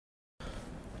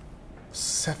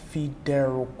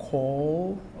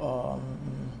cefiderocol,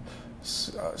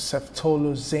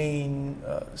 ceftolozane,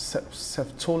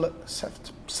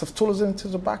 ceftolozane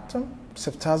tazobactam,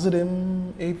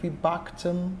 ceftazidime,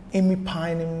 avibactam,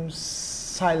 imipenem,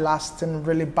 silastin,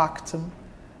 relibactam.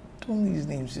 Don't these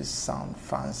names just sound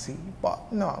fancy?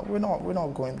 But no, we're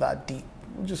not going that deep.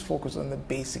 We'll just focus on the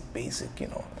basic,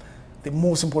 the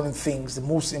most important things, the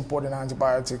most important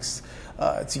antibiotics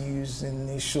to use in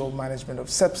initial management of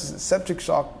sepsis and septic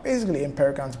shock, basically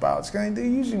empiric antibiotics. And they're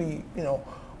usually,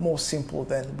 more simple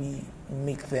than we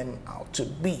make them out to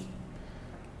be.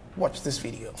 Watch this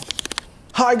video.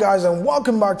 Hi guys, and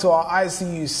welcome back to our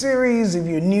ICU series. If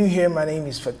you're new here, my name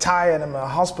is Fatai and I'm a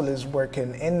hospitalist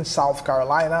working in South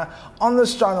Carolina. On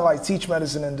this channel, I teach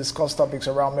medicine and discuss topics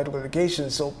around medical education,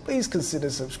 so please consider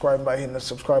subscribing by hitting the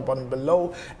subscribe button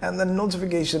below and the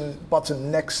notification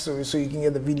button next to it so you can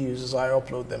get the videos as I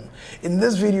upload them. In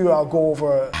this video, I'll go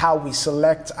over how we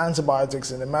select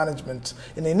antibiotics in the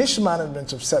initial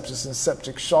management of sepsis and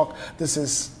septic shock. This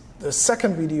is the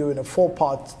second video in a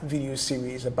 4-part video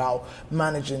series about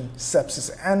managing sepsis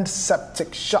and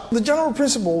septic shock. The general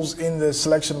principles in the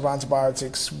selection of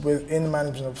antibiotics in the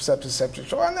management of sepsis and septic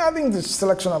shock, and I think the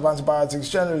selection of antibiotics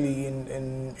generally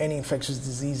in any infectious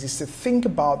disease is to think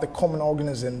about the common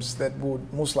organisms that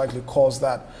would most likely cause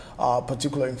that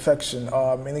particular infection.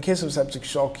 In the case of septic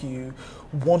shock, you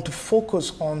want to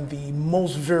focus on the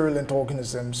most virulent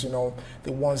organisms,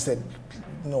 the ones that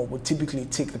would typically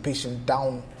take the patient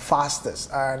down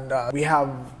fastest. And we have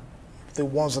the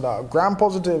ones that are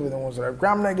gram-positive and the ones that are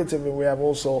gram-negative, and we have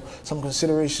also some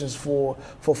considerations for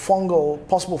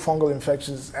possible fungal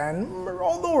infections, and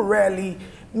although rarely,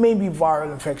 maybe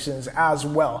viral infections as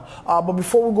well. But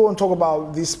before we go and talk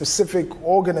about these specific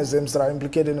organisms that are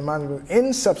implicated in the management in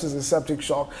sepsis and septic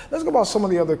shock, let's go about some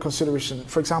of the other considerations.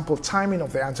 For example, timing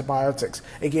of the antibiotics.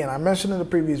 Again, I mentioned in the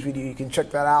previous video, you can check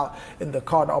that out in the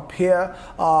card up here.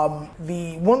 One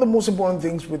of the most important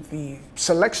things with the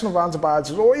selection of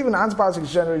antibiotics, or even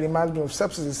antibiotics generally in management of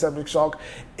sepsis and septic shock,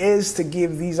 is to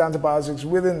give these antibiotics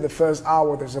within the first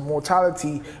hour. There's a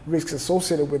mortality risk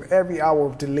associated with every hour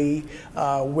of delay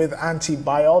with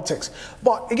antibiotics.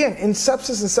 But again, in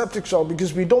sepsis and septic shock,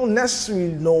 because we don't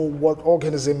necessarily know what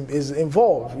organism is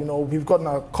involved, we've gotten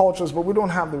our cultures, but we don't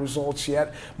have the results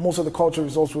yet. Most of the culture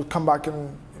results will come back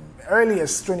in early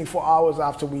as 24 hours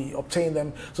after we obtain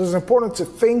them. So it's important to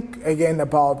think again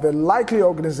about the likely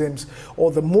organisms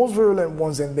or the most virulent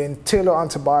ones, and then tailor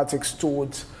antibiotics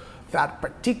towards that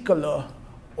particular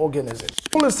organism. The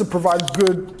goal is to provide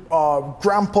good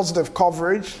gram-positive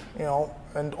coverage,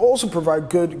 and also provide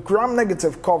good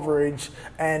gram-negative coverage,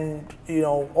 and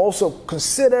also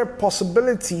consider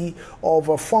possibility of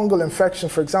a fungal infection,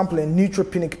 for example, in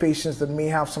neutropenic patients that may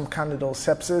have some candidal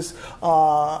sepsis,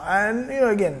 and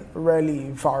again, rarely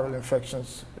viral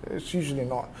infections. It's usually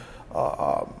not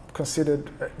considered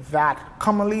that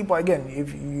commonly, but again,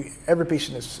 every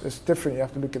patient is different. You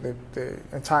have to look at the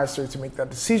entire story to make that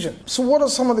decision. So what are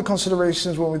some of the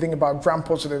considerations when we think about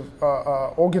gram-positive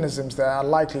organisms that are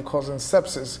likely causing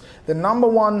sepsis? The number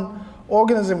one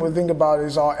organism we think about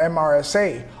is our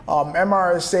MRSA.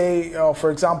 MRSA, for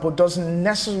example, doesn't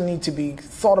necessarily need to be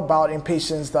thought about in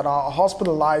patients that are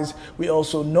hospitalized. We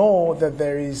also know that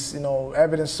there is,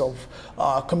 evidence of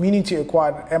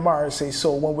community-acquired MRSA.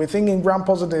 So when we're thinking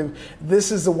gram-positive,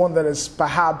 this is the one that is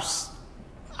perhaps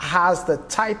has the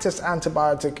tightest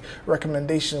antibiotic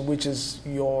recommendation, which is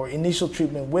your initial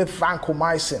treatment with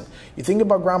vancomycin. You think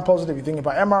about gram-positive, you think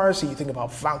about MRSA, you think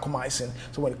about vancomycin.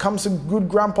 So when it comes to good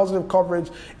gram-positive coverage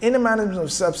in the management of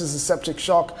sepsis and septic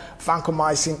shock,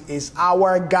 vancomycin is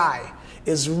our guy.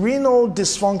 Is renal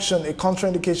dysfunction a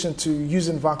contraindication to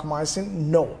using vancomycin?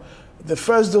 No. The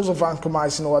first dose of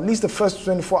vancomycin, or at least the first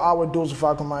 24-hour dose of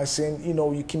vancomycin,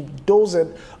 you can dose it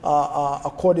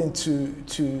according to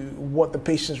what the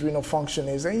patient's renal function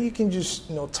is, and you can just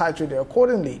titrate it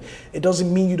accordingly. It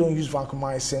doesn't mean you don't use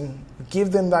vancomycin.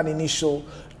 Give them that initial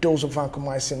dose of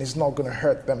vancomycin. It's not going to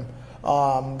hurt them.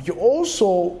 You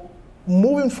also,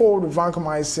 moving forward with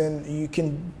vancomycin, you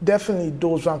can definitely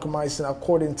dose vancomycin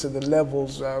according to the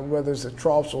levels, whether it's the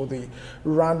troughs or the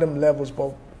random levels,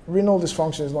 but renal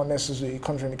dysfunction is not necessarily a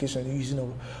contraindication in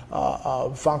using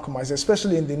vancomycin,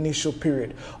 especially in the initial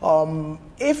period.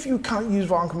 If you can't use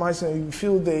vancomycin, and you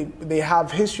feel they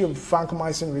have history of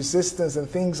vancomycin resistance and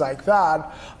things like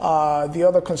that, the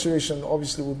other consideration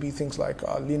obviously would be things like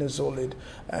Linezolid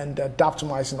and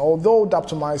Daptomycin. Although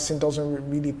Daptomycin doesn't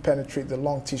really penetrate the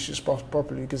lung tissues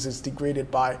properly because it's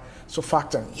degraded by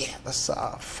surfactant. Yeah, that's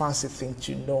a fancy thing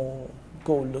to know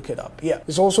go look it up. Yeah,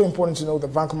 it's also important to know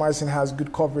that vancomycin has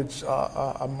good coverage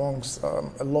amongst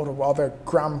a lot of other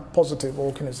gram-positive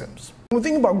organisms. When we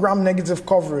think about gram-negative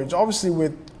coverage, obviously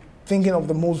we're thinking of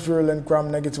the most virulent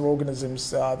gram-negative organisms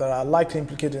that are likely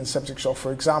implicated in septic shock.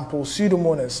 For example,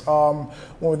 Pseudomonas.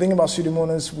 When we're thinking about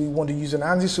Pseudomonas, we want to use an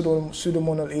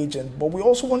anti-pseudomonal agent, but we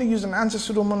also want to use an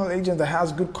anti-pseudomonal agent that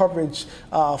has good coverage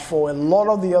for a lot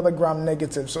of the other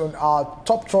gram-negatives. So our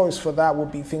top choice for that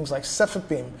would be things like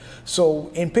cefepime. So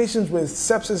in patients with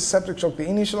sepsis, septic shock, the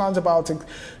initial antibiotic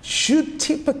should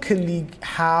typically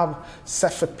have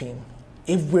cefepime.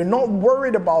 If we're not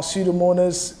worried about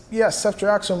Pseudomonas, yes,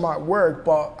 ceftriaxone might work,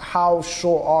 but how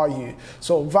sure are you?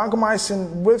 So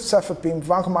vancomycin with cefepime,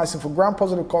 vancomycin for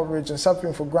gram-positive coverage and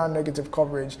cefepime for gram-negative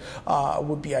coverage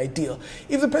would be ideal.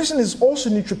 If the patient is also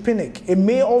neutropenic, it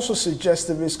may also suggest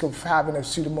the risk of having a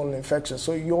pseudomonal infection,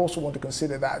 so you also want to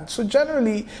consider that. So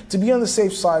generally, to be on the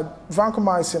safe side,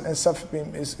 vancomycin and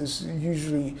cefepime is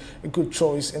usually a good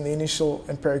choice in the initial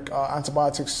empiric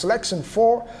antibiotic selection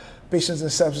for patients in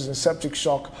sepsis and septic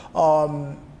shock.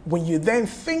 When you then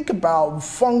think about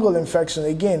fungal infection,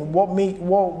 again, what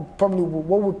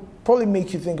would probably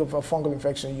make you think of a fungal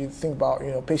infection? You think about,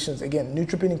 patients, again,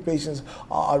 neutropenic patients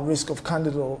are at risk of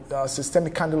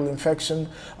systemic candidal infection.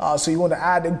 So you want to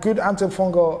add a good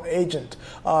antifungal agent.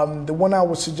 The one I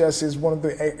would suggest is one of the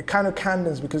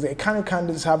echinocandins, because the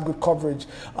echinocandins have good coverage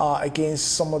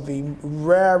against some of the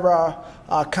rarer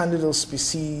candidal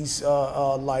species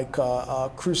like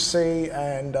Cruce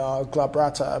and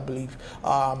glabrata, I believe.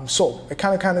 So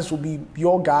echinocandins will be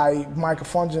your guy.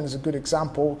 Microfungin is a good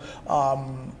example.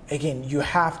 Again, you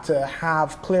have to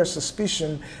have clear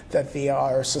suspicion that they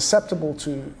are susceptible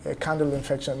to a candidal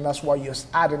infection, and that's why you're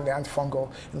adding the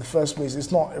antifungal in the first place.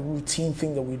 It's not a routine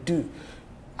thing that we do.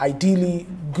 Ideally,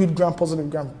 good gram-positive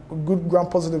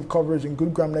coverage and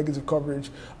good gram-negative coverage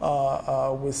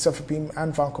with cefepime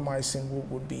and vancomycin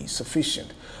would be sufficient.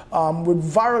 With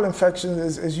viral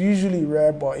infections, it's usually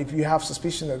rare, but if you have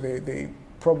suspicion that they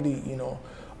probably,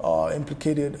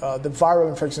 implicated, the viral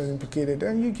infection is implicated,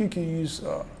 then you can use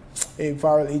a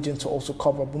viral agent to also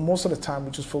cover, but most of the time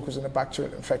we just focus on the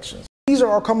bacterial infections. These are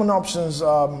our common options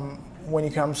when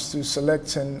it comes to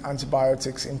selecting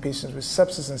antibiotics in patients with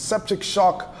sepsis and septic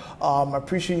shock. I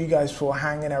appreciate you guys for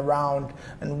hanging around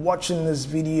and watching this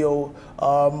video.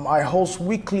 I host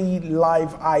weekly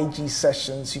live IG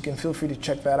sessions. You can feel free to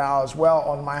check that out as well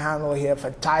on my handle here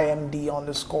for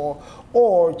TyMD_,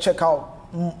 or check out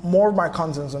more of my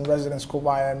contents on Residence Co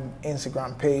via an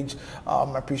Instagram page.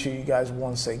 I appreciate you guys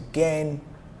once again.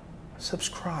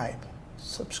 Subscribe,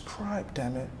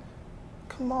 damn it.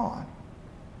 Come on.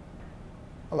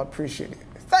 I'll appreciate it.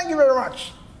 Thank you very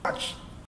much.